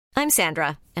I'm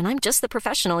Sandra, and I'm just the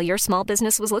professional your small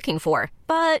business was looking for.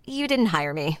 But you didn't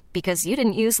hire me because you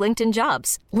didn't use LinkedIn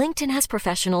Jobs. LinkedIn has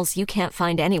professionals you can't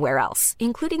find anywhere else,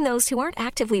 including those who aren't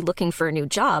actively looking for a new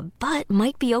job, but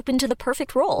might be open to the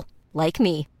perfect role, like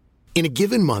me. In a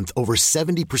given month, over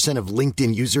 70% of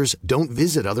LinkedIn users don't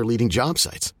visit other leading job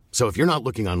sites. So if you're not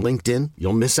looking on LinkedIn,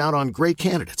 you'll miss out on great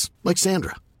candidates like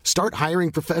Sandra. Start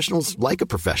hiring professionals like a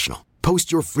professional.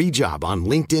 Post your free job on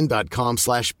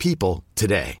linkedin.com/people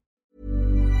today.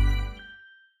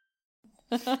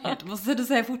 Måste du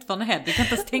säga fortfarande head? Du kan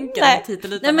inte ens tänka dig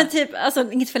titel utan... Nej, men typ,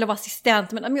 alltså inget fel att vara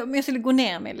assistent, men om jag skulle gå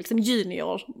ner med liksom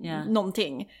junior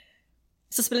någonting,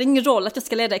 så spelar det ingen roll att jag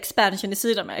ska leda expansion i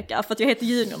Sydamerika för att jag heter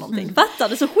junior någonting. Fattar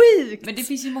det? Så sjukt! Men det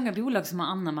finns ju många bolag som har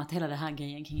anammat hela det här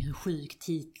grejen kring hur sjuk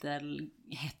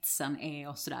titelhetsen är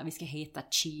och sådär. Vi ska heta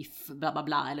chief bla bla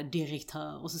bla eller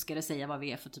direktör och så ska det säga vad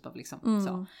vi är för typ av liksom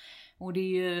så. Och det är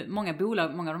ju många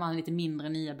bolag, många av de här lite mindre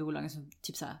nya bolagen som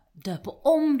typ så här döper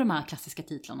om de här klassiska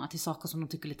titlarna till saker som de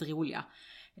tycker är lite roliga.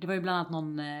 Det var ju bland annat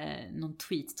någon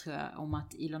tweet tror jag om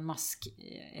att Elon Musk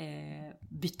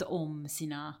bytte om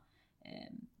sina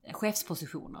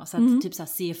chefspositioner. Så att typ så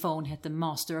här CFO:n hette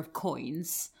Master of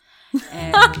Coins.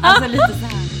 Alltså lite så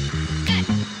här.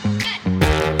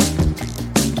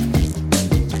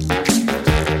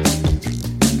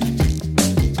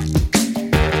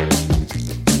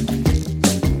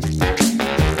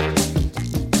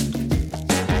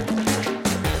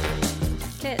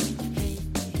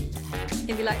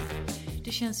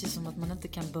 Det känns ju som att man inte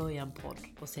kan börja en podd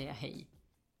och säga hej.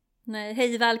 Nej,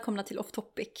 hej, välkomna till Off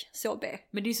Topic, CB.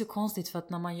 Men det är så konstigt för att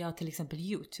när man gör till exempel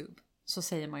YouTube så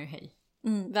säger man ju hej.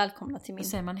 Välkomna till min. Då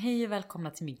säger man hej och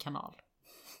välkomna till min kanal.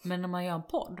 Men när man gör en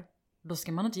podd, då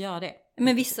ska man inte göra det.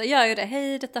 Men vissa gör ju det.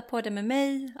 Hej, detta podden med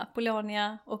mig,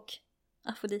 Apollonia och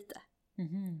Afrodite.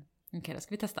 Okej, då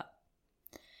ska vi testa.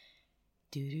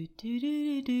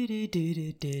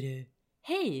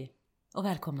 Hej och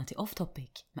välkomna till Off Topic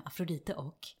med Afrodite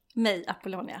och mig,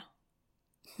 Apollonia.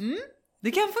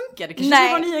 Det kan funka, det kanske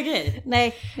är vår nya grej.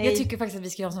 Nej. Jag tycker faktiskt att vi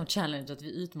ska göra en sån challenge att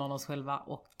vi utmanar oss själva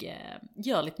och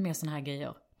gör lite mer såna här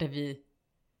grejer där vi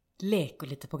leker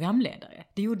lite programledare.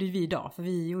 Det gjorde vi idag, för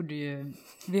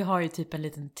vi har ju typ en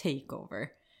liten takeover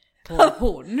på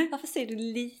hon. Varför säger du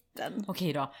liten?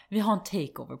 Okej då, vi har en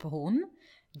takeover på hon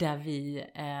där vi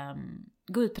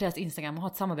går ut på deras Instagram och har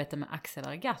ett samarbete med Axel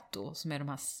Argato som är de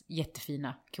här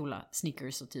jättefina, coola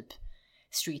sneakers och typ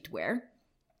streetwear.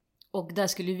 Och där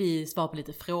skulle vi svara på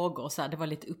lite frågor och så här, det var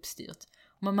lite uppstyrt.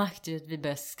 Och man märkte ju att vi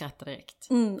började skratta direkt.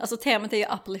 Alltså temat är ju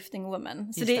Uplifting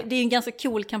Women. Så det är en ganska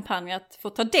cool kampanj att få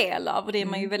ta del av. Och det är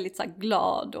man ju väldigt så här,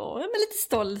 glad och lite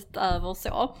stolt över och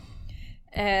så.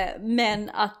 Men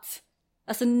att,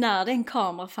 alltså när det är en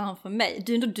kamera framför mig,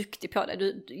 du är ändå duktig på det.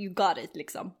 You got it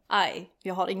liksom.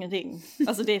 Jag har ingenting.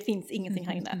 Alltså det finns ingenting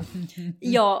här inne.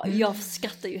 Jag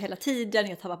skrattar ju hela tiden,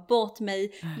 jag tappar bort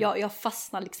mig. Jag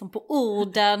fastnar liksom på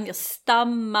orden, jag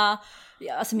stammar.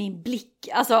 Alltså min blick,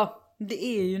 alltså... Det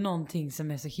är ju någonting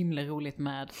som är så himla roligt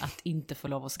med att inte få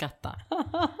lov att skratta.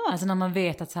 Alltså när man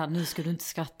vet att så här, nu ska du inte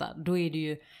skratta, då är det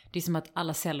ju, det är som att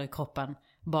alla celler i kroppen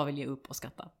bara vill ge upp och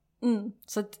skratta.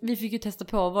 Så att vi fick ju testa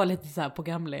på att vara lite så här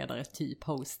programledare, typ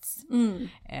hosts.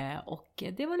 Och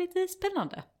det var lite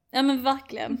spännande. Ja men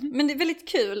verkligen. Men det är väldigt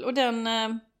kul. Och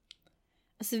denna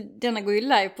går ju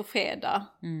live på fredag.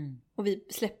 Och vi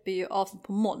släpper ju avsnitt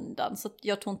på måndagen. Så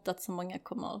jag tror inte att så många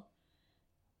kommer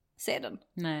se den.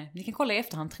 Nej, vi kan kolla i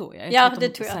efterhand tror jag. Ja, tror det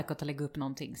tror jag. Säkert att lägga upp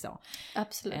någonting så.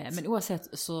 Absolut. Men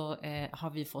oavsett så har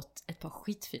vi fått ett par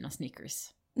skitfina sneakers.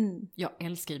 Jag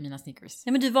älskar mina sneakers.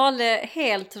 Ja men du valde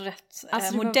helt rätt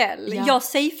modell. Jag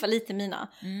safear lite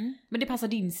mina. Men det passar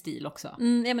din stil också. Ja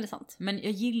men det är sant. Men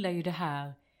jag gillar ju det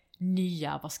här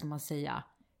nya, vad ska man säga,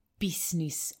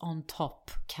 business on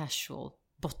top, casual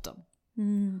bottom.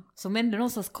 Som ändå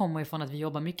någonstans kommer ifrån att vi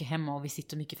jobbar mycket hemma och vi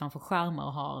sitter mycket framför skärmar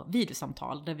och har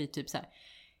videosamtal där vi typ så här.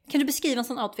 Kan du beskriva en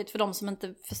sån outfit för de som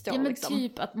inte förstår? Ja men liksom?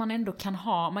 typ att man ändå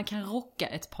man kan rocka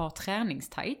ett par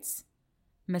träningstights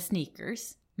med sneakers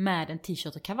med en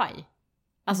t-shirt och kavaj.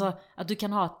 Alltså att du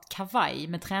kan ha ett kavaj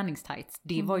med träningstights,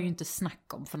 det var ju inte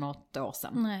snack om för något år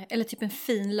sedan. Nej, eller typ en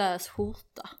fin lös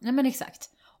skjorta. Nej men exakt.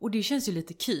 Och det känns ju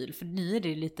lite kul för nu är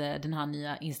det lite den här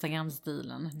nya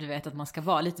Instagram-stilen. Du vet att man ska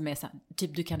vara lite mer så här,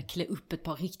 typ du kan klä upp ett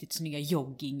par riktigt snygga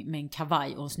jogging med en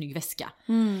kavaj och en snygg väska.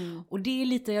 Och det är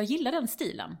lite, jag gillar den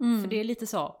stilen. För det är lite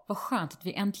så, vad skönt att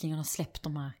vi äntligen har släppt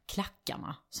de här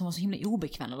klackarna som var så himla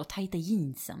obekväma och tajta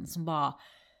jeansen som bara...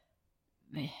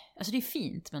 Alltså det är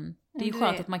fint men det är ju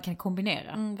skönt att man kan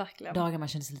kombinera. Verkligen. Dagar man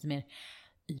känner sig lite mer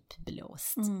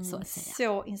utblåst så att säga.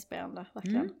 Så inspirerande,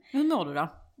 verkligen. Hur mår du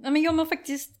då? Ja, men jag mår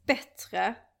faktiskt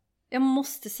bättre jag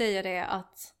måste säga det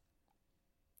att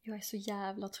jag är så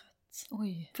jävla trött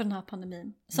för den här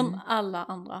pandemin. Som alla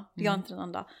andra. Jag är inte den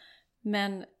andra.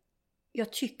 Men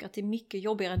jag tycker att det är mycket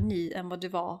jobbigare nu än vad det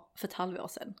var för ett halvår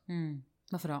sedan.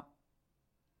 Varför då?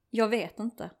 Jag vet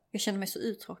inte. Jag känner mig så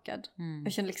uttråkad.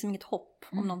 Jag känner liksom inget hopp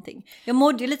om någonting. Jag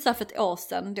mådde ju lite så här för ett år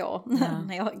sedan då.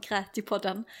 När jag grät ju på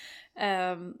den.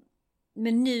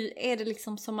 Men nu är det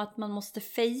liksom som att man måste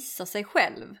fejsa sig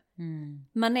själv.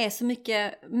 Man är så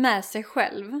mycket med sig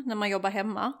själv när man jobbar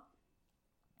hemma.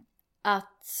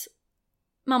 Att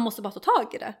man måste bara ta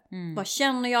tag i det. Vad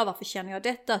känner jag? Varför känner jag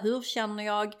detta? Hur känner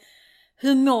jag?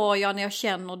 Hur mår jag när jag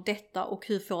känner detta? Och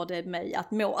hur får det mig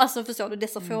att må? Alltså förstår du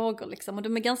dessa frågor liksom. Och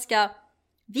de är ganska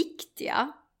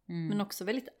viktiga. Men också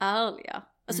väldigt ärliga.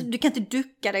 Alltså du kan inte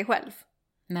ducka dig själv.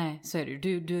 Nej, så är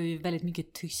det. Du har ju väldigt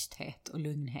mycket tysthet och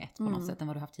lugnhet på något sätt än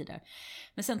vad du haft tidigare.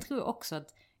 Men sen tror jag också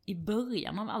att i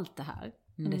början av allt det här,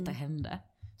 när detta hände,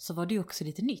 så var det ju också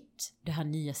lite nytt. Det här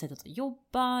nya sättet att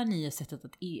jobba, nya sättet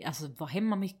att vara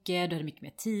hemma mycket, du hade mycket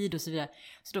mer tid och så vidare.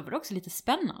 Så då var det också lite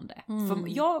spännande. För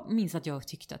jag minns att jag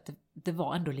tyckte att det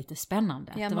var ändå lite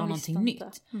spännande, att det var någonting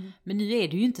nytt. Men nu är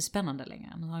det ju inte spännande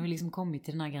längre. Nu har vi liksom kommit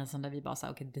till den här gränsen där vi bara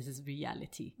säger, okej, this is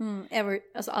reality.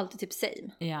 Alltså alltid typ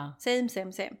same. Ja.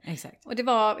 Same. Exakt. Och det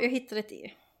var, jag hittade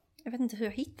jag vet inte hur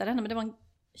jag hittade henne, men det var en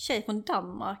tjej från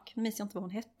Danmark, nu minns jag inte vad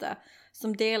hon hette,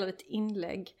 som delade ett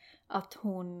inlägg att det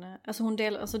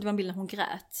var en bild när hon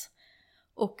grät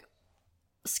och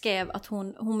skrev att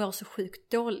hon mår så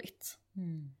sjukt dåligt.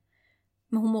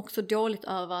 Men hon mår också dåligt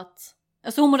över att,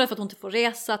 alltså hon mår därför att hon inte får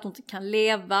resa, att hon inte kan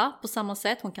leva på samma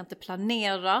sätt, hon kan inte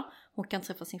planera, hon kan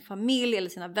träffa sin familj eller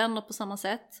sina vänner på samma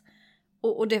sätt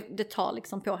och det tar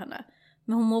liksom på henne.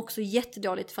 Men hon mår också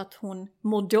jättedåligt för att hon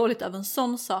mår dåligt över en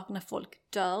sån sak när folk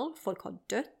dör, folk har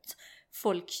dött,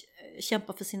 folk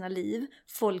kämpar för sina liv,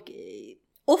 folk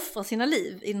offrar sina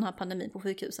liv i den här pandemin på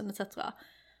sjukhusen etc.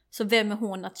 Så vem är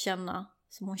hon att känna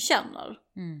som hon känner?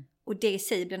 Och det i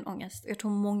sig blir en ångest. Jag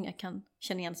tror många kan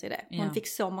känna igen sig i det. Hon fick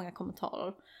så många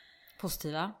kommentarer.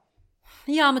 Positiva?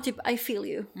 Ja, men typ I feel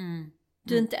you.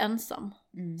 Du är inte ensam.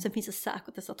 Sen finns det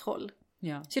säkert dessa troll.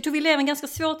 Ja. Så jag tror vi lever en ganska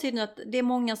svår tid nu, att det är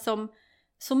många som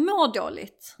mår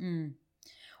dåligt.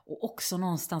 Och också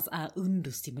någonstans är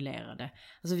understimulerade.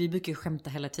 Alltså vi brukar ju skämta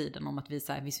hela tiden om att vi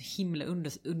är så himla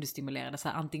understimulerade. Så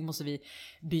här, antingen måste vi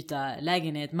byta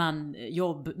lägenhet,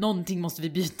 jobb, någonting måste vi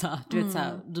byta. Du vet så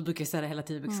här, du brukar säga det hela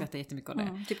tiden, brukar skratta jättemycket av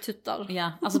det. Typ tuttar.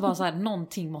 Ja, alltså bara så här,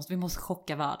 någonting vi måste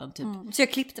chocka världen typ. Så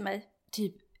jag klippte mig.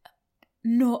 Typ,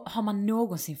 har man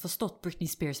någonsin förstått Britney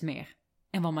Spears mer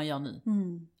än vad man gör nu?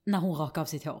 När hon rakar av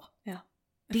sitt hår. Ja.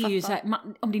 Det är ju så här,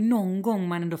 om det är någon gång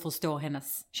man ändå förstår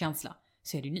hennes känsla,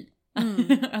 så är det ju nu.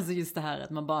 Alltså just det här att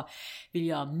man bara vill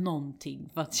göra någonting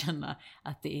för att känna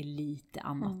att det är lite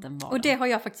annat än vad. Och det har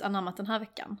jag faktiskt anammat den här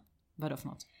veckan. Vadå för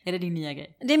något? Är det din nya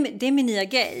grej? Det är min nya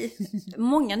grej.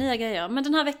 Många nya grejer. Men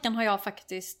den här veckan har jag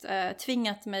faktiskt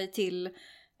tvingat mig till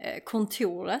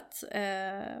kontoret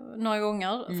några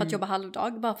gånger för att jobba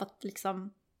halvdag. Bara för att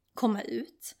liksom komma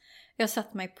ut. Jag har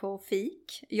satt mig på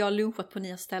fik. Jag har lunchat på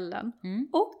nya ställen.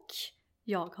 Och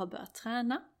jag har börjat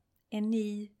träna. En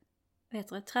ny,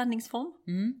 träningsform.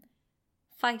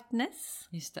 Fightness.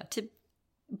 Just det. Typ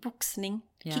boxning,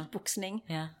 kickboxning.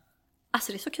 Ja.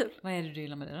 Alltså det är så kul. Vad är det du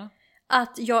gillar med det då?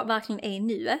 Att jag verkligen är i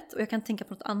nuet och jag kan tänka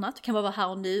på något annat. Jag kan bara vara här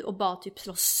och nu och bara typ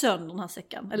slå sönder den här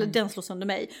säcken. Eller den slår sönder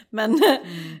mig. Men,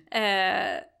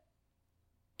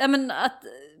 men att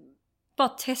bara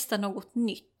testa något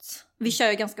nytt. Vi kör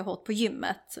ju ganska hårt på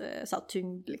gymmet. Så här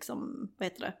tyngd liksom, vad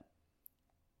heter det?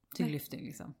 Tyngdlyftning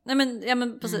liksom. Nej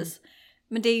men precis.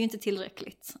 Men det är ju inte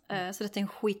tillräckligt. Så det är en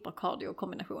skitbra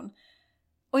cardio-kombination.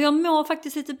 Och jag mår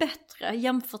faktiskt lite bättre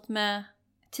jämfört med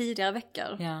tidigare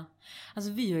veckor. Ja,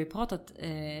 alltså vi har ju pratat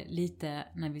lite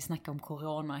när vi snackar om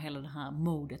corona, hela det här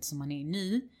modet som man är i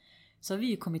nu. Så har vi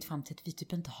ju kommit fram till att vi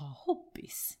typ inte har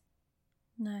hobbies.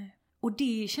 Nej. Och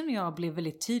det känner jag blev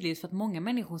väldigt tydligt för att många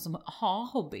människor som har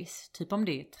hobbies, typ om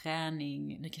det är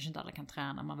träning, nu kanske inte alla kan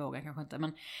träna, man vågar kanske inte,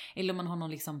 men eller om man har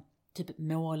någon liksom typ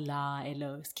måla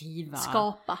eller skriva.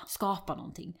 Skapa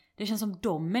någonting. Det känns som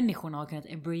de människorna har kunnat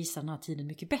embracea den här tiden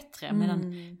mycket bättre.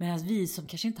 Medan vi som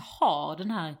kanske inte har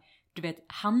den här, du vet,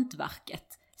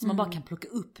 hantverket. Som man bara kan plocka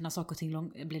upp när saker och ting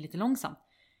blir lite långsamt.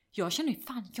 Jag känner ju,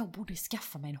 fan, jag borde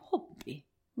skaffa mig en hobby.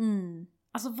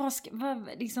 Alltså vad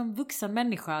liksom vuxen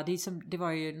människa, det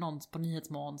var ju någon på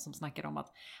Nyhetsmorgon som snackade om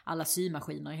att alla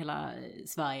symaskiner i hela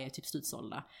Sverige är typ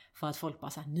slutsålda. För att folk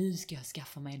bara säger, nu ska jag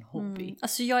skaffa mig en hobby.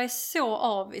 Alltså jag är så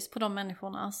avis på de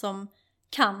människorna som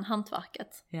kan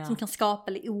hantverket. Som kan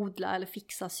skapa eller odla eller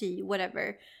fixa, sy,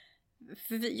 whatever.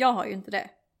 För jag har ju inte det.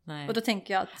 Nej. Och då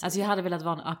tänker jag att... Alltså jag hade velat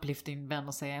vara en uplifting vän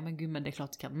och säga, men gud, men det är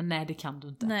klart du kan. Men nej, det kan du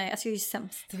inte. Nej, alltså jag är ju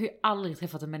sämst. Jag har ju aldrig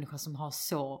träffat en människa som har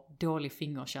så dålig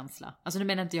fingerkänsla. Alltså nu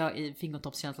menar inte jag i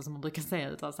fingertoppskänsla som man brukar säga,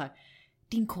 utan så här,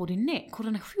 din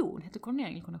koordination, heter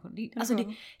koordinering eller koordination? Alltså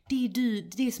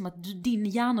det är som att din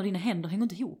hjärna och dina händer hänger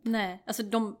inte ihop. Nej, alltså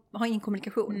de har ingen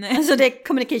kommunikation. Nej. Alltså det är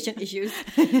communication issues.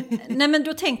 Nej, men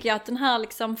då tänker jag att den här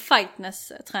liksom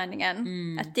fightness-träningen,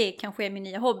 att det kanske är min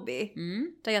nya hobby.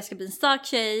 Där jag ska bli en stark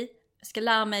tjej, jag ska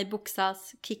lära mig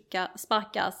boxas, kicka,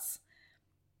 sparkas,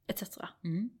 etc.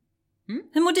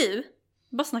 Hur mår du?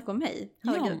 Bara snacka om mig.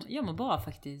 Jag mår bra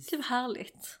faktiskt. Gud,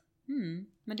 härligt.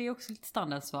 Men det är också lite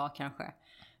standardsvar kanske.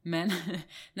 Men, nej,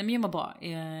 men jag mår bra.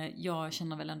 Jag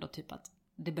känner väl ändå typ att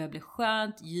det börjar bli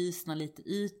skönt, ljusna lite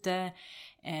ute.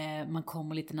 Man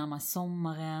kommer lite närmare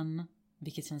sommaren,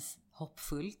 vilket känns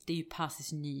hoppfullt. Det är ju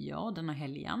Persis nyår denna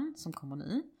helgen som kommer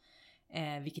nu.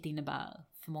 Vilket innebär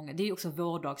för många, det är ju också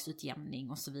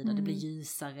vårdagsutjämning och så vidare. Det blir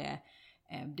ljusare.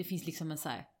 Det finns liksom en så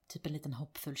här, typ en liten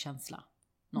hoppfull känsla.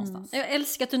 Någonstans. Jag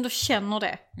älskar att du ändå känner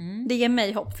det. Det ger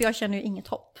mig hopp, för jag känner ju inget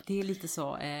hopp. Det är lite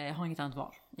så, jag har inget annat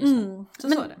val. Så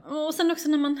är det. Och sen också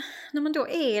när man då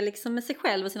är liksom med sig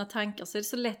själv och sina tankar, så är det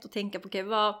så lätt att tänka på okej,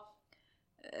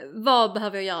 vad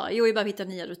behöver jag göra? Jo, jag behöver hitta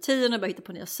nya rutiner, jag behöver hitta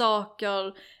på nya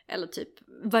saker. Eller typ,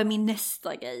 vad är min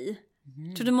nästa grej?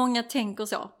 Tror du många tänker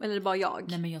så? Eller är det bara jag?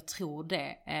 Nej, men jag tror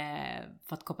det.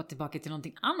 För att koppla tillbaka till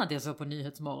någonting annat jag såg på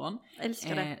Nyhetsmorgon. Jag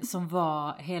älskar det. Som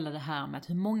var hela det här med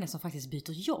hur många som faktiskt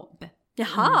byter jobb.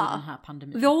 Jaha! Under den här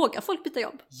pandemin. Vågar folk byta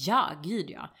jobb? Ja, gud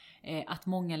ja. Att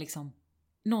många liksom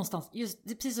någonstans, just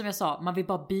precis som jag sa, man vill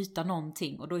bara byta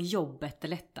någonting. Och då är jobbet det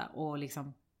lätta och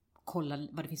liksom kolla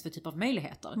vad det finns för typ av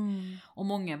möjligheter. Och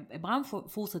många branscher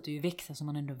fortsätter ju växa som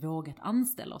man ändå vågat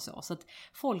anställa och så. Så att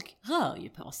folk rör ju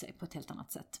på sig på ett helt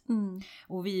annat sätt.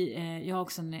 Och jag har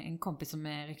också en kompis som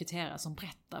är rekryterare som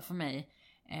berättar för mig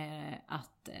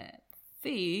att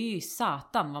fy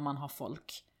satan vad man har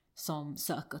folk som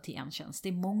söker till en tjänst. Det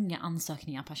är många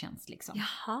ansökningar per tjänst liksom.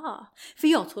 Jaha, för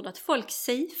jag trodde att folk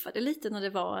safeade lite när det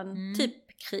var en typ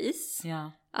kris.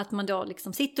 Ja. Att man då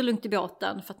liksom sitter lugnt i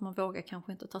båten för att man vågar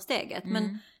kanske inte ta steget.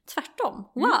 Men tvärtom,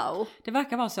 wow! Det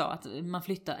verkar vara så att man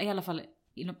flyttar, i alla fall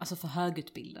alltså för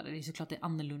högutbildade. Det är såklart det är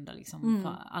annorlunda liksom,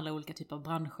 för alla olika typer av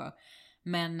branscher.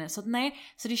 Men så att nej,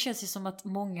 så det känns ju som att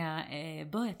många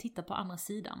börjar titta på andra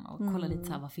sidan och kolla lite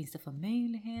så här, vad finns det för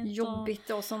möjligheter? Jobbigt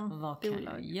då som vad kan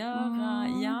bolag. jag göra?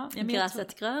 Ja,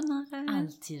 gräset grönare.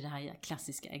 Alltid det här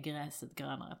klassiska, är gräset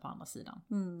grönare på andra sidan.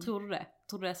 Tror du det?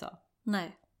 Tror du det är så?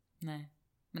 Nej.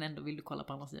 Men ändå vill du kolla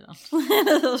på andra sidan.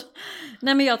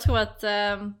 Nej, men jag tror att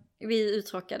vi är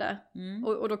uttråkade.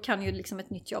 Och då kan ju liksom ett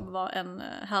nytt jobb vara en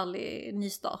härlig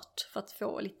nystart för att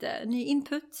få lite ny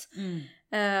input.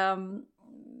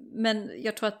 Men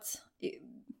jag tror att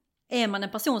är man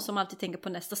en person som alltid tänker på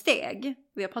nästa steg,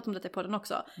 vi har pratat om detta på den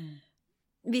också.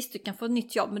 Visst, du kan få ett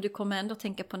nytt jobb, men du kommer ändå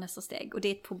tänka på nästa steg. Och det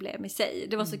är ett problem i sig.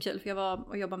 Det var så kul, för jag var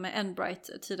och jobbade med Enbright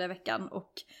tidigare i veckan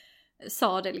och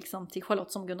sa det liksom till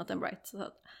Charlotte som grundat Enbright. Så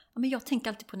att, men jag tänker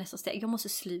alltid på nästa steg. Jag måste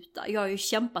sluta. Jag har ju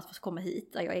kämpat för att komma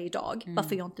hit där jag är idag.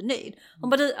 Varför är jag inte nöjd? Hon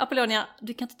bara, du Apollonia,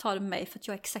 du kan inte ta det med mig för att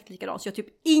jag är exakt likadan. Så jag har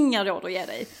typ inga råd att ge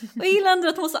dig. Och jag gillar ändå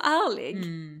att hon var så ärlig.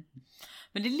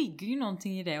 Men det ligger ju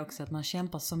någonting i det också, att man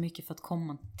kämpar så mycket för att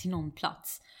komma till någon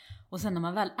plats. Och sen när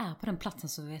man väl är på den platsen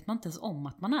så vet man inte ens om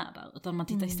att man är där. Utan man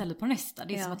tittar istället på nästa.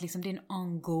 Det är som att liksom, det är en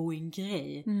ongoing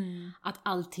grej. Att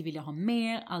alltid vilja ha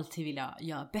mer, alltid vilja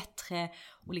göra bättre.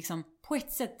 Och liksom på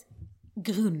ett sätt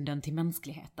grunden till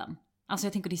mänskligheten. Alltså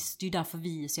jag tänker det är ju därför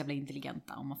vi är så jävla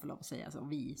intelligenta, om man får lov att säga så.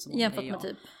 Vi som jämfört med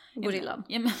typ gorillan.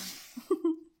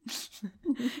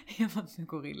 Jämfört med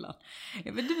gorillan.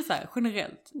 Ja, men det är så här,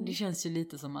 generellt. Det känns ju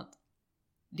lite som att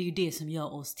det är ju det som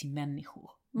gör oss till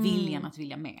människor. Viljan att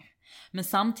vilja mer. Men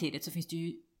samtidigt så finns det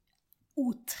ju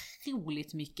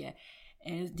otroligt mycket,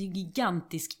 det är en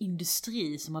gigantisk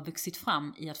industri som har vuxit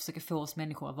fram i att försöka få oss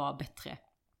människor att vara bättre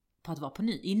på att vara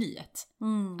i nyhet.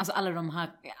 Alltså alla de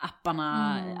här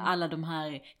apparna, alla de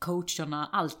här coacherna,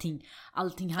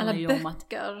 allting handlar ju om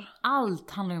att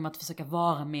allt handlar ju om att försöka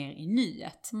vara mer i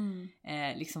nyhet.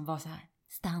 Liksom vara så här,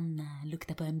 stanna,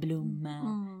 lukta på en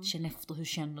blomma, känn efter hur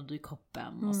känner du i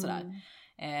kroppen och sådär.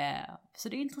 Så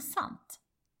det är intressant.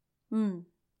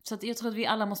 Så att jag tror att vi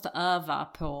alla måste öva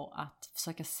på att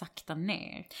försöka sakta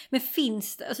ner. Men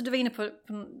finns det, alltså du var inne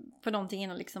på någonting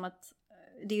innan liksom, att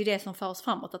det är ju det som för oss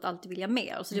framåt, att alltid vilja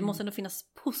mer. Så det måste ändå finnas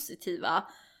positiva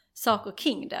saker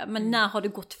kring det. Men när har det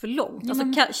gått för långt?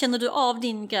 Alltså, känner du av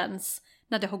din gräns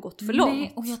när det har gått för långt?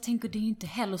 Nej, och jag tänker det är inte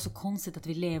heller så konstigt att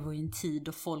vi lever i en tid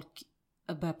då folk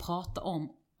börjar prata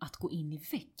om att gå in i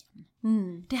väggen.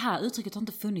 Det här uttrycket har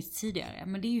inte funnits tidigare.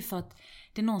 Men det är ju för att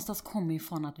det någonstans kommer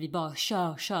ifrån att vi bara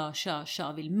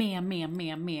kör. Vill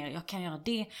mer. Jag kan göra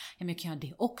det, men jag kan göra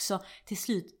det också. Till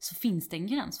slut så finns det en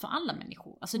gräns för alla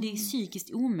människor. Alltså det är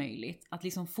psykiskt omöjligt att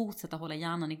liksom fortsätta hålla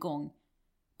hjärnan igång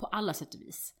på alla sätt och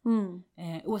vis.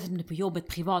 Oavsett om det är på jobbet,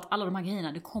 privat, alla de här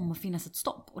grejerna. Det kommer finnas ett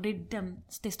stopp. Och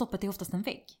det stoppet är oftast en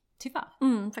vägg.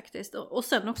 Tyvärr. Faktiskt. Och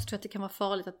sen också tror jag att det kan vara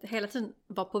farligt att hela tiden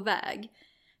vara på väg.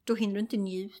 Då hinner du inte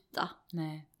njuta.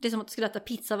 Nej. Det är som att du skulle äta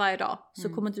pizza varje dag. Så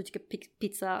kommer inte du tycka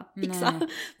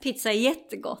pizza är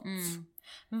jättegott.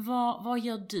 Men vad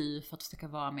gör du för att försöka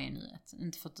vara med i nuet?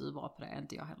 Inte för att du är bra på det,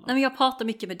 inte jag heller. Nej, men jag pratar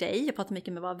mycket med dig. Jag pratar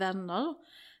mycket med våra vänner.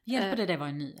 Hjälper det vara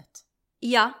i nuet?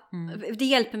 Ja, det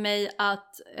hjälper mig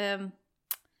att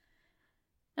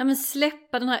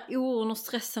släppa den här oron och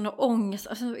stressen och ångest.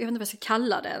 Alltså, jag vet inte vad jag ska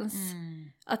kalla det ens.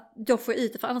 Att då få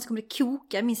ut det, för annars kommer det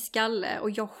koka i min skalle. Och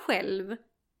jag själv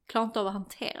klarar inte av att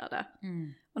hantera det.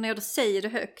 Och när jag då säger det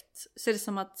högt så är det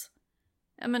som att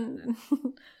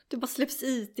det bara släpps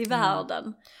ut i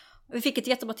världen. Vi fick ett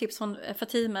jättebra tips från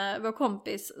Fatima, vår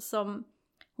kompis, som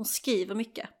hon skriver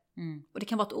mycket. Och det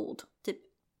kan vara ett ord, typ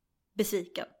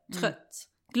besviken, trött,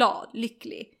 glad,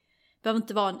 lycklig. Det behöver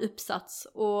inte vara en uppsats.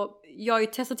 Och jag har ju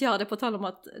testat att göra det på tal om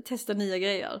att testa nya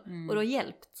grejer. Och det har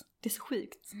hjälpt. Det är så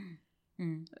sjukt.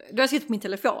 Då har jag skrivit på min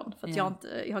telefon. För att jag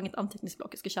har inget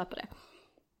anteckningsblock, jag ska köpa det.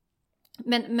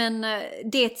 Men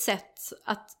det är ett sätt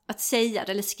att säga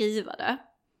det eller skriva det.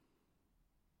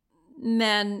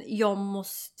 Men jag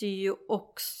måste ju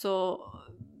också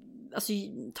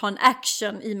ta en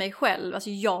action i mig själv. Alltså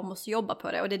jag måste jobba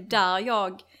på det. Och det är där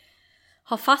jag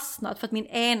har fastnat. För att min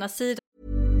ena sida...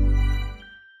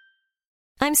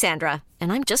 I'm Sandra,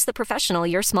 and I'm just the professional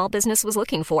your small business was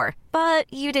looking for.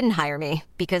 But you didn't hire me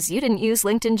because you didn't use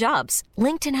LinkedIn Jobs.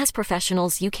 LinkedIn has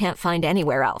professionals you can't find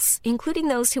anywhere else, including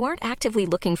those who aren't actively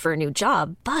looking for a new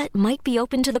job, but might be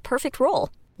open to the perfect role,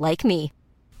 like me.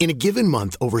 In a given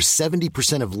month, over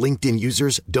 70% of LinkedIn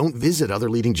users don't visit other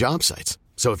leading job sites.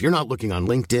 So if you're not looking on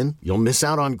LinkedIn, you'll miss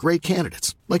out on great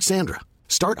candidates like Sandra.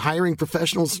 Start hiring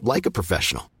professionals like a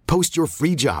professional. Post your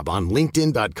free job on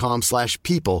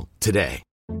linkedin.com/people today.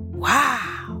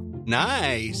 Wow.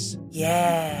 Nice.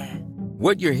 Yeah.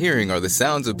 What you're hearing are the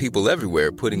sounds of people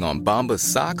everywhere putting on Bombas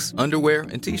socks, underwear,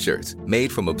 and T-shirts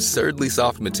made from absurdly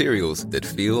soft materials that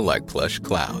feel like plush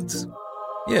clouds.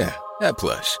 Yeah, that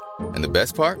plush. And the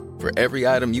best part? For every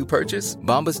item you purchase,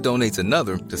 Bombas donates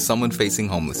another to someone facing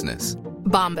homelessness.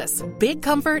 Bombas, big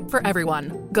comfort for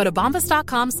everyone. Go to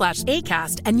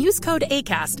bombas.com/ACAST and use code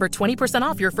ACAST for 20%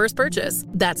 off your first purchase.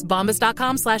 That's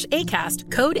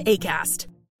bombas.com/ACAST, code ACAST.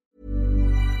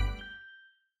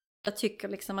 Jag tycker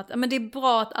liksom att det är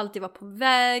bra att alltid vara på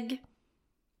väg.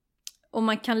 Och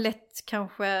man kan lätt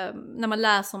kanske, när man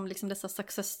läser om liksom dessa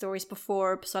success stories på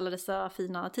Forbes och alla dessa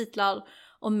fina titlar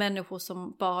om människor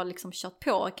som bara har liksom kört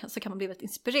på, så kan man bli väldigt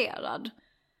inspirerad.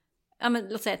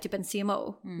 Låt säga typ en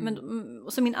CMO. Men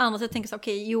så min andra, så jag tänker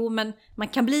så, men man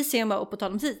kan bli CMO på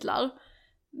tal om titlar.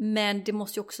 Men det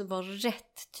måste ju också vara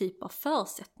rätt typ av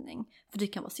förutsättning. För du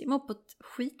kan vara CMO på ett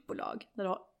skitbolag där du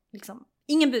har liksom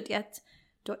ingen budget,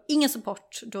 du har ingen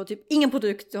support, du har typ ingen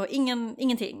produkt, du har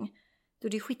ingenting. Då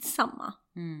är det skitsamma.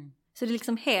 Så det är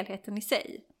liksom helheten i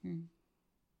sig.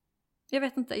 Jag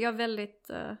vet inte, jag är väldigt...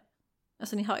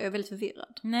 ni hör, jag är väldigt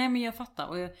förvirrad. Nej, men jag fattar.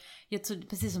 Och jag tror,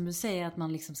 precis som du säger, att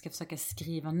man liksom ska försöka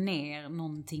skriva ner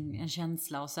någonting, en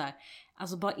känsla och så här.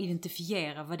 Alltså bara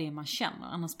identifiera vad det är man känner.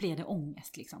 Annars blir det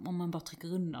ångest liksom. Om man bara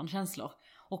trycker undan känslor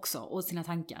också och sina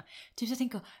tankar. Typ så jag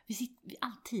tänker, vi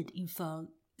alltid inför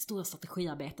stora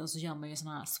strategiarbeten så gör man ju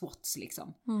såna här SWOTs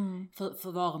liksom.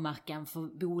 För varumärken,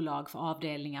 för bolag, för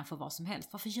avdelningar, för vad som helst.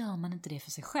 Varför gör man inte det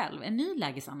för sig själv? En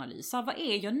nylägesanalys. Vad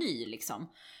är jag ny liksom?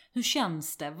 Hur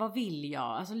känns det? Vad vill jag?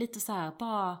 Alltså lite så här,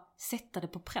 bara sätta det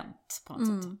på pränt på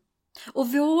något sätt. Och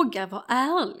våga vara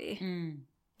ärlig.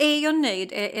 Är jag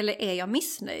nöjd eller är jag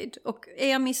missnöjd? Och är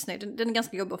jag missnöjd, den är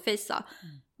ganska jobbig att fejsa.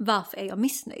 Varför är jag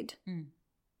missnöjd?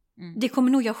 Det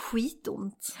kommer nog göra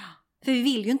skitont. För vi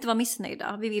vill ju inte vara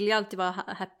missnöjda. Vi vill ju alltid vara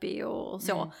happy och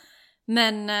så.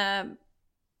 Men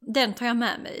den tar jag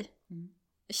med mig.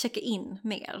 Checka in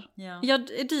mer.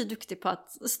 Är du duktig på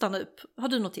att stanna upp? Har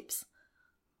du något tips?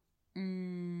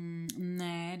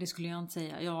 Nej, det skulle jag inte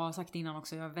säga. Jag har sagt innan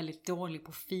också, jag är väldigt dålig på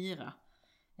att fira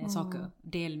saker,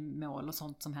 delmål och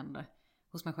sånt som händer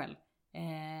hos mig själv.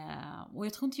 Och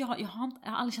jag tror inte jag har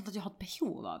aldrig känt att jag har ett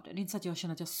behov av det. Det är inte så att jag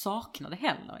känner att jag saknar det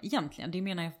heller egentligen. Det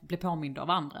menar jag blir påmind av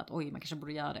andra att oj, man kanske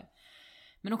borde göra det.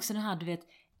 Men också det här, du vet,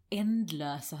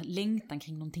 ändlösa längtan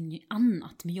kring någonting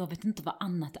annat, men jag vet inte vad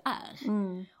annat är.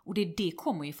 Och det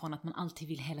kommer ju från att man alltid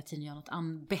vill hela tiden göra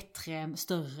något bättre,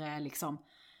 större liksom.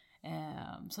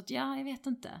 Så att jag vet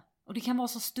inte. Och det kan vara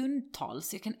så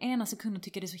stundtals. Jag kan ena sekunden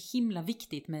tycka det är så himla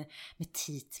viktigt med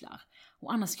titlar.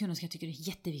 Och andra sekunden ska jag tycka det är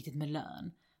jätteviktigt med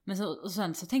lön. Men och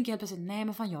sen så tänker jag plötsligt, nej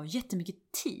men fan, jag har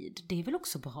jättemycket tid. Det är väl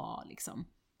också bra liksom.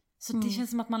 Så det känns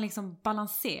som att man liksom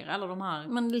balanserar alla de här.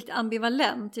 Man är lite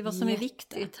ambivalent i vad som är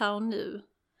viktigt här och nu.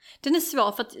 Den är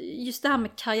svår för att just det här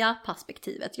med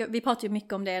karriärperspektivet. Vi pratade ju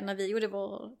mycket om det när vi gjorde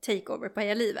vår takeover på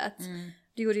Heja Livet.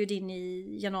 Du gjorde ju din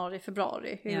i januari,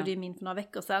 februari. Jag gjorde ju min för några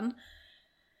veckor sedan.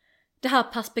 Det här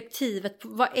perspektivet på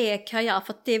vad är karriär?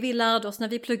 För att det vi lärde oss när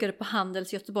vi pluggade på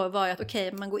Handels i Göteborg var ju att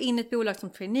okej, man går in i ett bolag som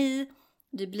trainee.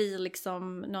 Du blir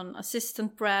liksom någon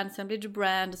assistant brand, sen blir du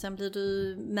brand, sen blir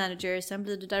du manager, sen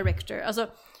blir du director. Alltså,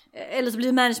 eller så blir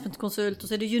du managementkonsult och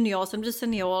så är du junior, sen blir du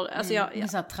senior. Alltså det är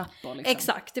så här trappor liksom.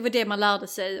 Exakt, det var det man lärde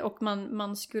sig. Och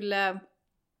man skulle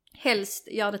helst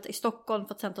göra detta i Stockholm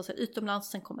för att sen ta sig utomlands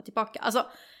och sen komma tillbaka. Alltså,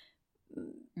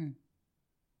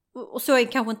 och så är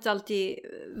kanske inte alltid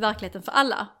verkligheten för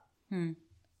alla.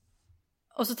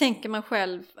 Och så tänker man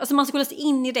själv, alltså man skulle se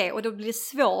in i det och då blir det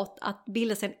svårt att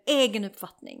bilda sig en egen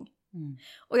uppfattning.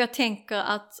 Och jag tänker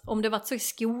att om det varit så i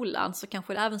skolan så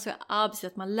kanske det även så i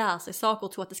arbetslivet att man lär sig saker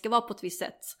och tror att det ska vara på ett visst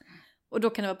sätt. Och då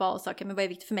kan det vara bara saker, men vad är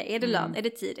viktigt för mig? Är det lön? Är det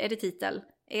tid? Är det titel?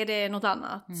 Är det något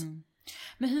annat?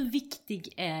 Men hur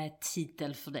viktig är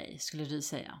titel för dig, skulle du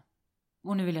säga?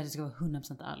 Och nu vill jag att du ska vara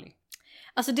 100% ärlig.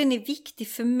 Alltså den är viktig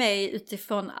för mig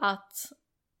utifrån att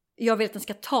jag vill att den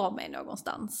ska ta mig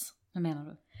någonstans. Vad menar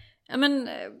du? Ja, men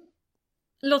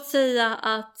låt säga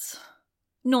att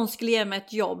någon skulle ge mig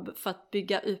ett jobb för att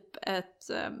bygga upp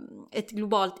ett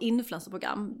globalt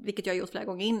influencerprogram, vilket jag har gjort flera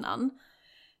gånger innan.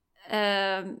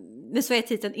 Men så är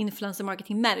titeln Influencer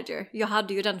Marketing Manager. Jag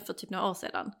hade ju den för typ några år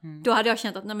sedan. Då hade jag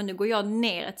känt att nej, men nu går jag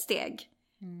ner ett steg.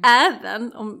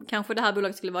 Även om kanske det här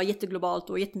bolaget skulle vara jätteglobalt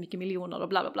och jättemycket miljoner och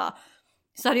bla bla bla.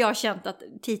 Så hade jag känt att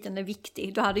titeln är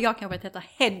viktig. Då hade jag kanske heta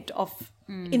Head of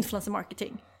Influencer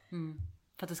Marketing.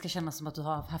 För att det ska kännas som att du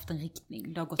har haft en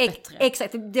riktning. Det har gått bättre.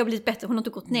 Exakt, det har blivit bättre. Hon har inte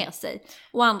gått ner sig.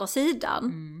 Å andra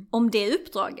sidan, om det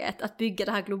uppdraget att bygga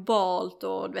det här globalt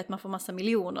och du vet, man får massa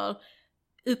miljoner.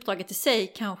 Uppdraget i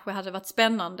sig kanske hade varit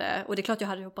spännande. Och det är klart jag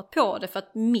hade hoppat på det. För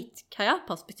att mitt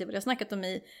karriärperspektiv, det jag snackat om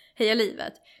i Heja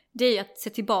Livet, det är ju att se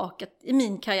tillbaka i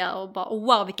min karriär och bara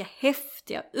wow, vilka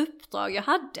häftiga uppdrag jag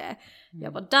hade.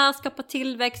 Jag var där, skapade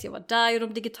tillväxt, jag var där, gjorde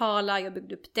de digitala, jag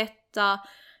byggde upp detta.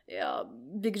 Jag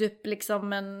byggde upp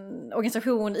liksom en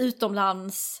organisation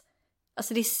utomlands.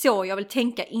 Alltså det är så jag vill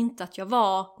tänka, inte att jag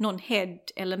var någon head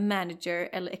eller manager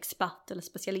eller expert eller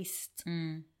specialist.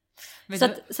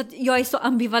 Så att jag är så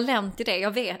ambivalent i det,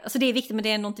 jag vet. Alltså det är viktigt men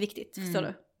det är nog inte viktigt,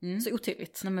 förstår du? Så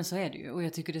otydligt. Nej men så är det ju, och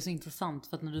jag tycker det är så intressant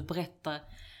för att när du berättar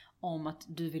om att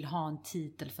du vill ha en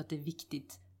titel för att det är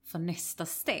viktigt för nästa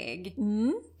steg.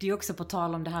 Det är också på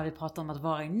tal om det här vi pratar om att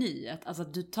vara i nyhet. Alltså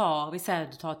att vi säger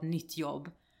att du tar ett nytt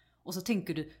jobb. Och så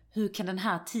tänker du, hur kan den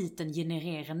här titeln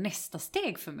generera nästa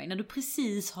steg för mig? När du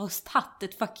precis har tagit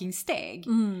ett fucking steg.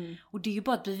 Och det är ju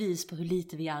bara ett bevis på hur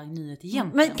lite vi är i nyhet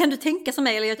egentligen. Men kan du tänka som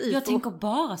mig eller ett Jag tänker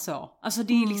bara så. Alltså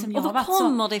det är liksom, och var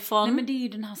kommer det ifrån? Nej men det är ju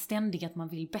den här ständiga att man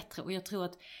vill bättre. Och jag tror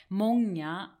att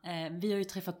många, vi har ju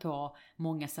träffat på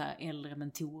många så här äldre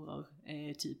mentorer.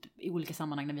 Typ i olika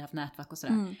sammanhang när vi har haft nätverk och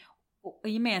sådär. Och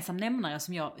gemensam nämnare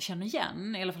som jag känner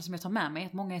igen, i alla fall som jag tar med mig,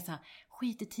 att många är så här,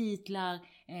 skit i titlar,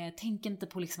 tänk inte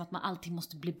på liksom att man alltid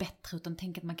måste bli bättre, utan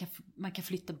tänk att man kan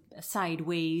flytta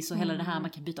sideways och hela det här, man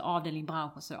kan byta avdelning,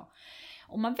 bransch och så.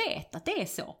 Och man vet att det är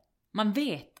så. Man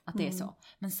vet att det är så.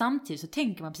 Men samtidigt så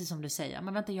tänker man precis som du säger,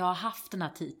 men vänta, jag har haft den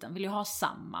här titeln, vill jag ha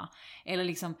samma? Eller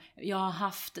liksom, jag har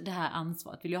haft det här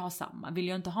ansvaret, vill jag ha samma? Vill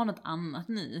jag inte ha något annat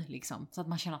nu? Liksom, så att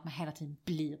man känner att man hela tiden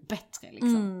blir bättre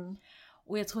liksom.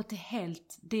 Och jag tror att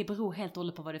det beror helt och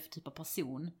hållet på vad det är för typ av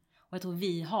person. Och jag tror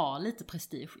vi har lite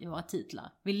prestige i våra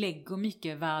titlar. Vi lägger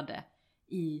mycket värde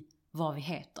i vad vi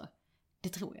heter. Det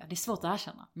tror jag. Det är svårt att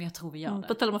erkänna, men jag tror vi gör det.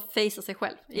 På tal om att fejsa sig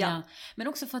själv. Ja. Men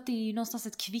också för att det är ju någonstans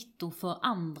ett kvitto för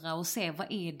andra att se vad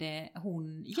är det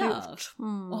hon gör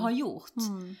och har gjort.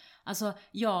 Alltså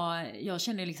jag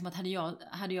känner liksom att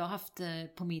hade jag haft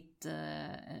på mitt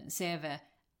CV,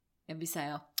 jag vill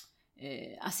säga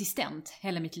assistent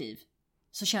hela mitt liv,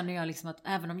 så känner jag liksom att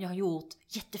även om jag har gjort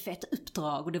jättefeta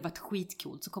uppdrag och det har varit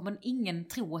skitcoolt, så kommer ingen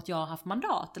tro att jag har haft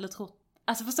mandat eller tro.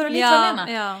 Alltså förstår du lite vad jag menar?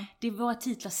 Ja. Det våra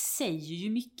titlar säger ju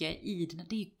mycket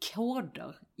det är ju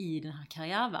koder i den här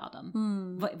karriärvärlden.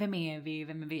 Vem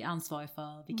är vi ansvariga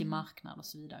för, vilken marknad och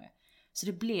så vidare. Så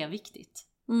det blir viktigt.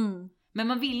 Men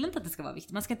man vill inte att det ska vara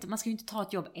viktigt. Man ska ju inte ta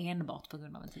ett jobb enbart på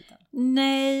grund av en titel.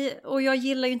 Nej, och jag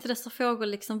gillar ju inte dessa frågor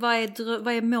liksom. Vad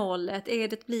är målet? Är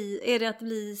det att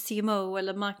bli CMO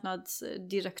eller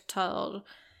marknadsdirektör?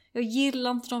 Jag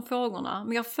gillar inte de frågorna,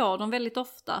 men jag får dem väldigt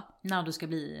ofta. När du ska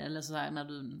bli, eller sådär, när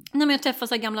du... Nej, men jag träffar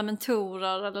så här gamla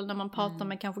mentorer, eller när man pratar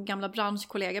med kanske gamla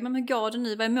branschkollegor. Men hur går det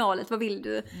nu? Vad är målet? Vad vill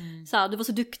du? Så här, du var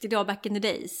så duktig då back in the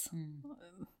days.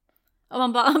 Och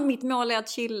man bara, mitt mål är att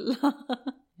chilla.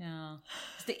 Ja,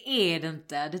 så det är det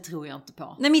inte, det tror jag inte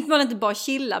på. Nej, mitt mål är inte bara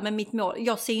chilla, men mitt mål,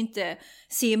 jag ser inte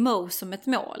CMO som ett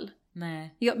mål.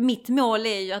 Nej. Mitt mål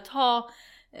är ju att ha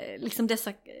liksom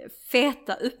dessa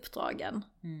feta uppdragen.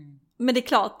 Men det är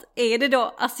klart, är det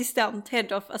då assistent,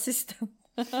 head of assistent?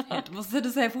 Måste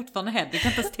du säga fortfarande head? Du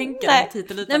kan inte ens tänka dig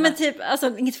titel utan. Nej, men typ,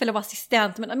 alltså inget fel att vara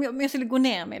assistent, men jag skulle gå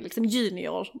ner med liksom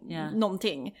junior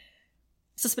någonting.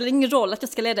 Så spelar det ingen roll att jag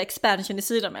ska leda expansion i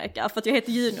Sydamerika för att jag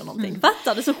heter junior någonting.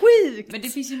 Fattar, det är så sjukt! Men det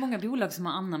finns ju många bolag som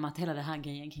har anammat hela det här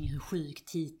grejen kring hur sjuk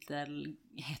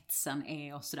titelhetsen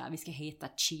är och sådär. Vi ska heta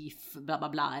chief bla bla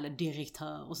bla eller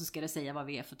direktör och så ska det säga vad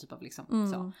vi är för typ av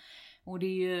liksom så. Och det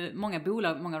är ju många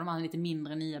bolag, många av de här lite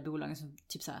mindre nya bolagen som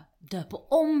typ så här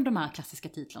döper om de här klassiska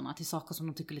titlarna till saker som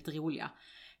de tycker är lite roliga.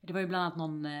 Det var ju bland annat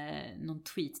någon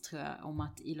tweet tror jag om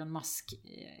att Elon Musk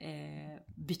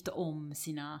bytte om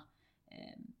sina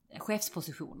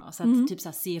chefspositioner så att typ så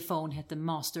här CFO:n heter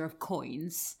Master of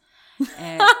Coins.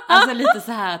 Alltså lite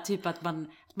så här typ att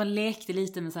man lekte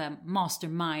lite med så här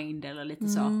mastermind eller lite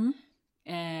så.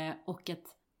 Och att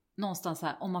någonstans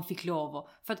här om man fick lov att,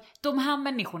 för att de här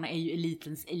människorna är ju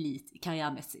elitens elit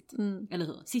karriärmässigt. Eller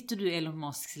hur? Sitter du i Elon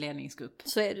Musks ledningsgrupp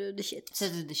så är du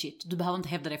the shit. Du behöver inte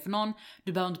hävda det för någon.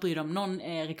 Du behöver inte bry dig om någon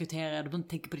rekryterare. Du behöver inte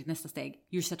tänka på ditt nästa steg.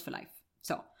 You're set for life.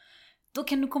 Så. Då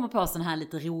kan du komma på sån här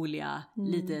lite roliga,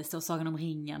 lite så Sagan om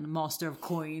ringen, Master of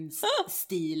Coins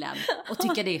stilen och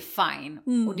tycka det är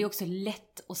fine. Och det är också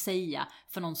lätt att säga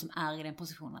för någon som är i den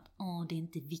positionen att det är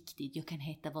inte viktigt, jag kan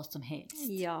heta vad som helst.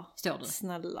 Ja, står du?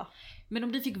 Snälla. Men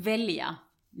om du fick välja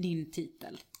din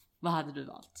titel, vad hade du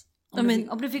valt?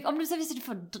 Om du visste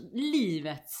för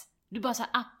livet, du bara så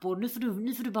här appor, nu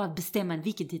får du bara bestämma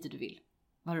vilken titel du vill.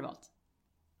 Vad hade du valt?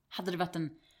 Hade det varit en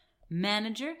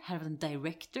manager, hade det varit en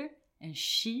director, en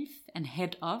chief, en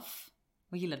head of?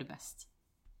 Vad gillar du bäst?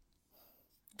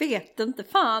 Vet inte,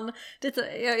 fan.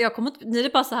 Jag kommer inte, nu är det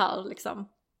bara så här liksom.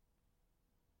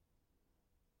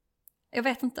 Jag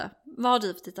vet inte. Vad har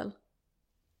du för titel?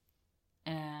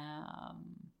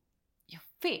 Jag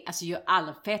vet, alltså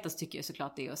allra fetast tycker jag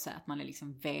såklart det är att säga att man är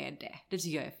liksom vd. Det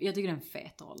tycker jag tycker det är en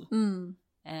fet roll.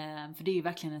 För det är ju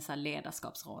verkligen en sån här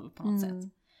ledarskapsroll på något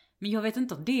sätt. Men jag vet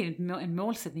inte om det är en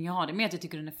målsättning jag har. Det är mer att jag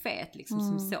tycker den är fet liksom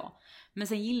som så. Men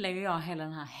sen gillar ju jag hela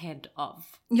den här head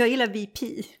of. Jag gillar VP.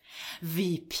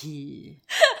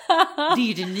 Det är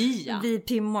ju det nya.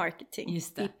 VP marketing.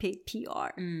 Just det. VP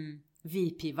PR.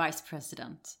 VP, vice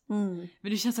president. Men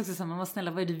det känns också som, man var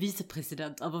snälla, vad är du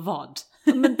vicepresident över vad?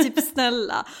 Men typ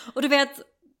snälla. Och du vet,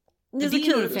 det är så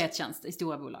kul. Det är fet tjänst i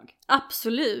stora bolag.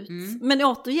 Absolut. Men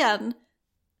återigen,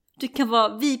 du kan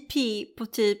vara VP på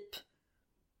typ...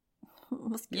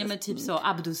 Ja men typ så,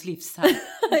 Abdus livs här.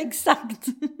 Exakt.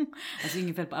 Alltså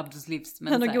ingen fel på Abdus livs.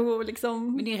 Men han har god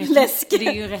liksom men det är rätt, läsk. Det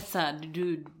är ju rätt så här,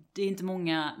 det är inte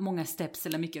många steps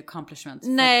eller mycket accomplishments.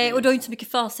 Nej, och du har inte så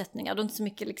mycket förutsättningar. Du har inte så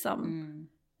mycket liksom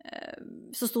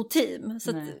så stort team. Så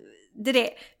att, det är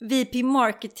det. VP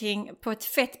marketing på ett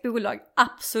fett bolag,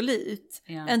 absolut.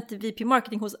 Ja. Inte VP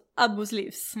marketing hos Abdus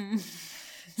livs.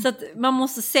 Så att man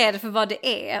måste se det för vad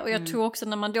det är. Och jag tror också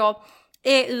när man då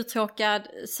är uttråkad,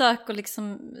 söker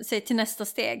liksom sig till nästa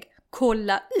steg,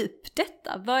 kolla upp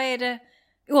detta. Vad är det,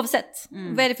 oavsett,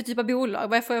 vad är det för typ av bolag?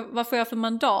 Vad får jag för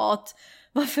mandat?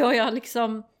 Vad får jag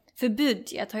liksom för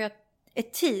budget? Har jag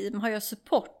ett team? Har jag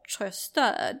support? Har jag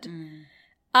stöd?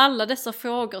 Alla dessa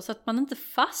frågor så att man inte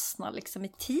fastnar liksom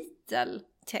i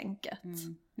titeltänket.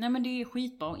 Nej men det är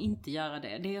skitbra att inte göra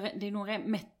det. Det är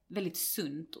nog väldigt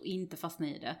sunt att inte fastna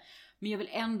i det. Men jag vill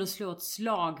ändå slå ett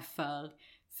slag för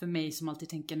mig som alltid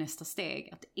tänker nästa steg,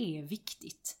 att det är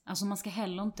viktigt. Alltså man ska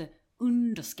heller inte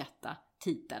underskatta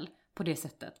titel på det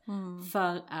sättet.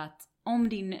 För att om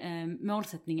din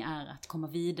målsättning är att komma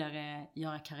vidare,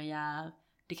 göra karriär,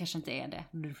 det kanske inte är det,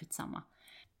 då är det skitsamma.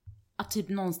 Att typ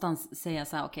någonstans säga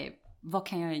så här, okej,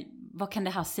 vad kan det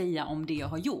här säga om det jag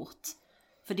har gjort?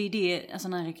 För det är det, alltså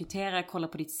när en rekryterare kollar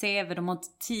på ditt CV, de har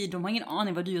inte tid, de har ingen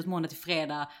aning vad du gör måndag till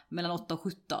fredag mellan 8 och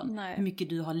 17. Nej. Hur mycket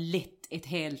du har lett ett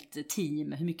helt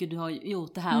team, hur mycket du har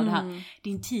gjort det här och det här.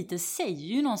 Din titel säger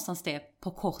ju någonstans det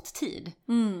på kort tid.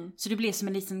 Så det blir som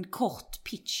en liten kort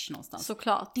pitch någonstans.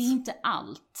 Såklart. Det är inte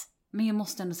allt, men jag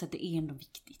måste ändå säga att det är ändå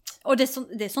viktigt. Och det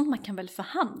är sånt man kan väl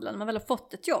förhandla när man väl har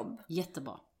fått ett jobb.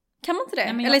 Jättebra. Kan man inte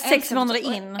det? Nej, eller 6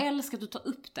 månader in. Jag älskar att du tar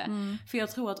upp det. För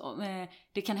jag tror att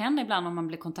det kan hända ibland om man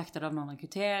blir kontaktad av någon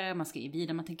rekryterare. Man ska ge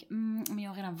vidare. Man tänker, men jag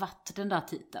har redan varit den där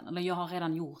titeln. Eller jag har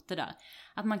redan gjort det där.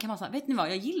 Att man kan vara så här, vet ni vad?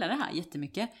 Jag gillar det här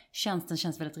jättemycket. Tjänsten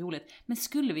känns väldigt roligt. Men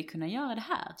skulle vi kunna göra det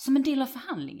här? Som en del av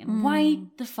förhandlingen. Why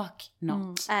the fuck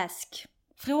not? Ask.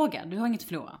 Fråga, du har inget att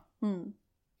förlora.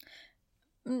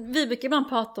 Vi brukar ibland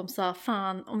prata om så här,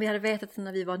 fan, om vi hade vetat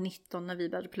när vi var 19, när vi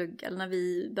började plugga eller när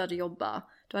vi började jobba,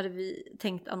 då hade vi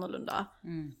tänkt annorlunda.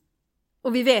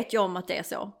 Och vi vet ju om att det är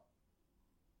så.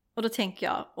 Och då tänker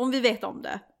jag, om vi vet om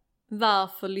det,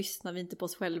 varför lyssnar vi inte på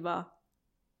oss själva?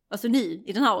 Alltså nu,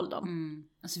 i den här åldern.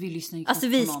 Alltså vi lyssnar ju alltså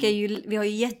vi har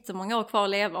ju jättemånga år kvar att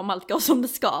leva om allt går som det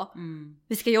ska.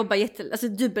 Vi ska jobba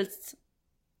dubbelt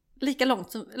lika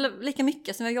långt som, eller lika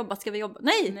mycket som vi har jobbat ska vi jobba.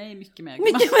 Nej, mycket mer.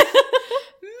 Mycket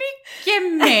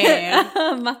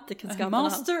mer. Mattekunskaperna.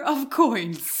 Master of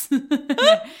coins.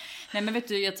 Nej men vet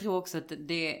du, jag tror också att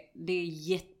det är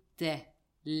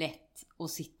jättelätt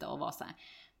att sitta och vara så här.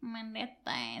 Men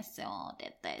detta är så,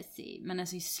 detta är så. Men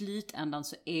alltså i slutändan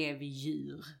så är vi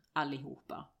djur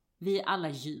allihopa. Vi är alla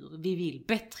djur. Vi vill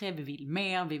bättre, vi vill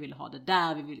mer, vi vill ha det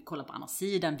där, vi vill kolla på andra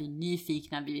sidan, vi är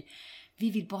nyfikna, vi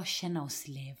vill bara känna oss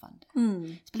levande.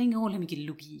 Det spelar ingen roll hur mycket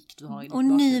logik du har i ditt och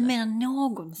nu mer än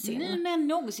någonsin.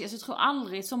 Alltså, jag tror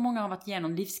aldrig så många har varit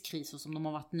igenom livskriser som de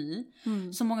har varit nu.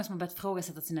 Så många som har börjat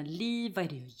frågasätta sina liv. Vad är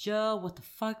det jag gör? What the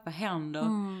fuck? Vad händer?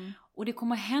 Och det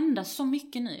kommer hända så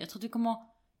mycket nu. Jag tror att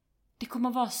det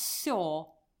kommer vara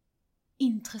så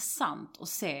intressant att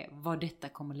se vad detta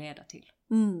kommer leda till.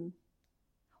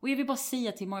 Och jag vill bara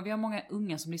säga till många, vi har många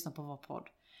unga som lyssnar på vår podd.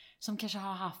 Som kanske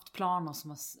har haft planer som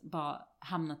har bara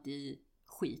hamnat i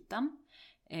skiten.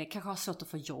 Kanske har svårt att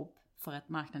få jobb för att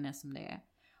marknaden är som det är.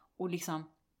 Och liksom,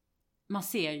 man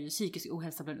ser ju psykisk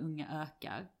ohälsa bland unga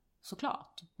ökar.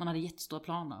 Såklart. Man hade jättestora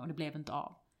planer och det blev inte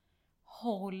av.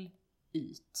 Håll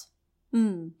ut.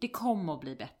 Det kommer att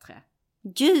bli bättre.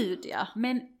 Gud ja.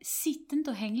 Men sitt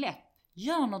inte och häng läpp.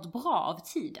 Gör något bra av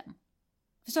tiden.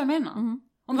 Förstår du vad jag menar?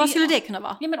 Vad skulle det kunna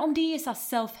vara? Ja, men om det är så här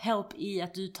self-help i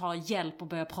att du tar hjälp och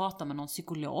börjar prata med någon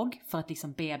psykolog för att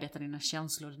liksom bearbeta dina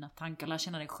känslor och dina tankar och lära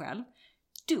känna dig själv,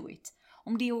 do it.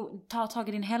 Om det är att ta tag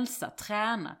i din hälsa,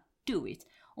 träna, do it.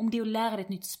 Om det är att lära dig ett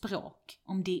nytt språk,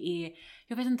 om det är,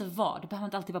 jag vet inte vad, det behöver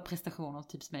inte alltid vara prestationer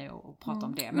typ med och prata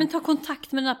om det. Men ta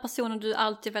kontakt med den här personen du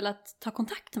alltid velat ta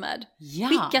kontakt med. Ja.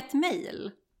 Skicka ett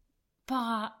mejl.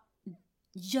 Bara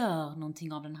gör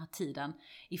någonting av den här tiden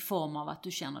i form av att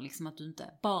du känner liksom att du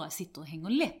inte bara sitter och hänger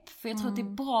läpp. För jag tror att det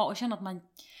är bra att känna att man,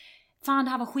 fan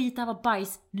det här var skit, det här var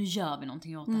bajs, nu gör vi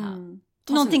någonting åt det här.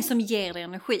 Någonting som ger dig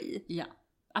energi. Ja,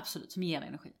 absolut, som ger dig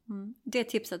energi. Det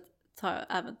tipset tar jag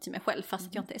även till mig själv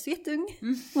fast jag inte är så jätteung.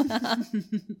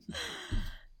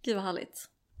 Gud vad härligt.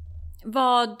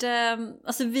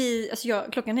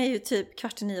 Klockan är ju typ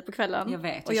 8:15 på kvällen. Jag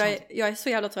vet. Och jag är så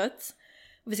jävla trött.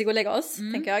 Och vi ska gå och lägga oss,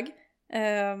 tänker jag.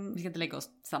 Vi ska inte lägga oss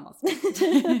tillsammans.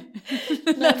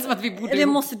 Det lät som att vi borde. Eller jag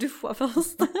måste duscha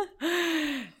först.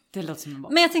 Det låter som en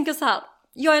bra. Men jag tänker så här.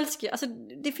 Jag älskar ju, alltså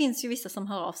det finns ju vissa som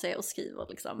hör av sig och skriver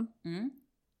liksom.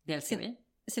 Det älskar vi.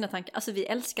 Sina tankar, alltså vi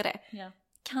älskar det. Ja.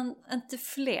 Kan inte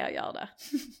fler göra det?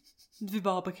 Du vill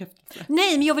bara ha bekräftelse.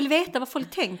 Nej, men jag vill veta vad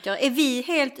folk tänker. Är vi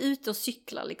helt ute och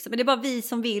cyklar liksom? Är det bara vi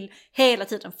som vill hela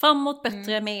tiden framåt,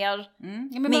 bättre, mer,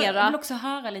 Ja, men mera? jag vill också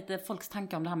höra lite folks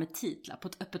tankar om det här med titlar på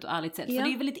ett öppet och ärligt sätt. Ja. För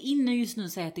det är väldigt inne just nu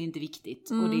att säga att det inte är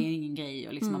viktigt. Och det är ingen grej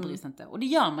och liksom man bryr sig inte. Och det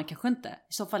gör man kanske inte.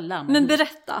 I så fall lär man. Men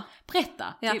berätta.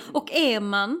 Berätta. Ja. Och är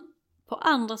man på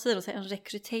andra sidan en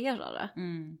rekryterare?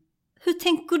 Hur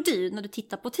tänker du när du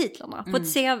tittar på titlarna? På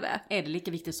ett CV? Är det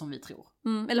lika viktigt som vi tror?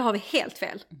 Eller har vi helt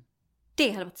fel?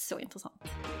 Det hade varit så intressant.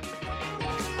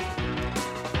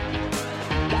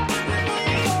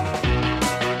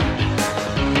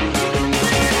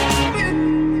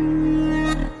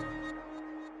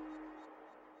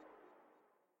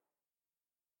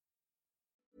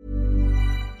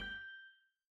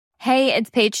 Hey, it's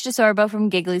Paige DeSorbo from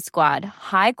Giggly Squad.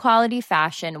 High quality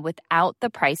fashion without the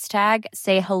price tag.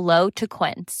 Say hello to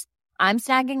Quince. I'm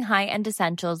snagging high-end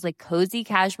essentials like cozy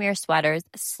cashmere sweaters,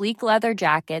 sleek leather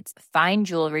jackets, fine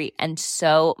jewelry, and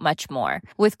so much more.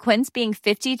 With Quince being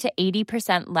 50 to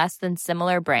 80% less than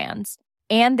similar brands.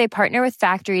 And they partner with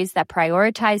factories that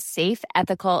prioritize safe,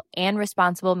 ethical, and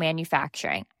responsible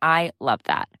manufacturing. I love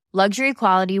that. Luxury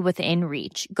quality within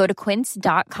reach. Go to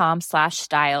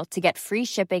quince.com/style to get free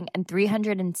shipping and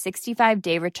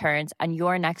 365-day returns on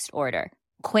your next order.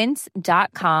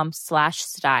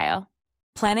 Quince.com/style.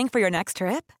 Planning for your next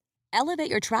trip? Elevate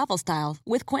your travel style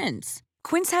with Quince.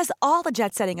 Quince has all the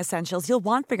jet-setting essentials you'll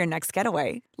want for your next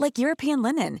getaway, like European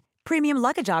linen, premium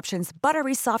luggage options,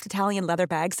 buttery soft Italian leather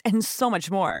bags, and so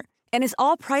much more. And is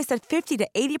all priced at 50 to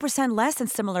 80% less than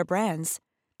similar brands.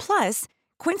 Plus,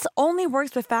 Quince only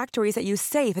works with factories that use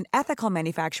safe and ethical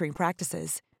manufacturing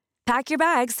practices. Pack your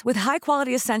bags with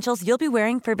high-quality essentials you'll be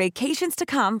wearing for vacations to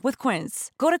come with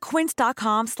Quince. Go to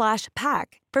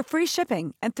quince.com/pack for free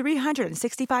shipping and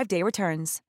 365-day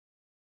returns.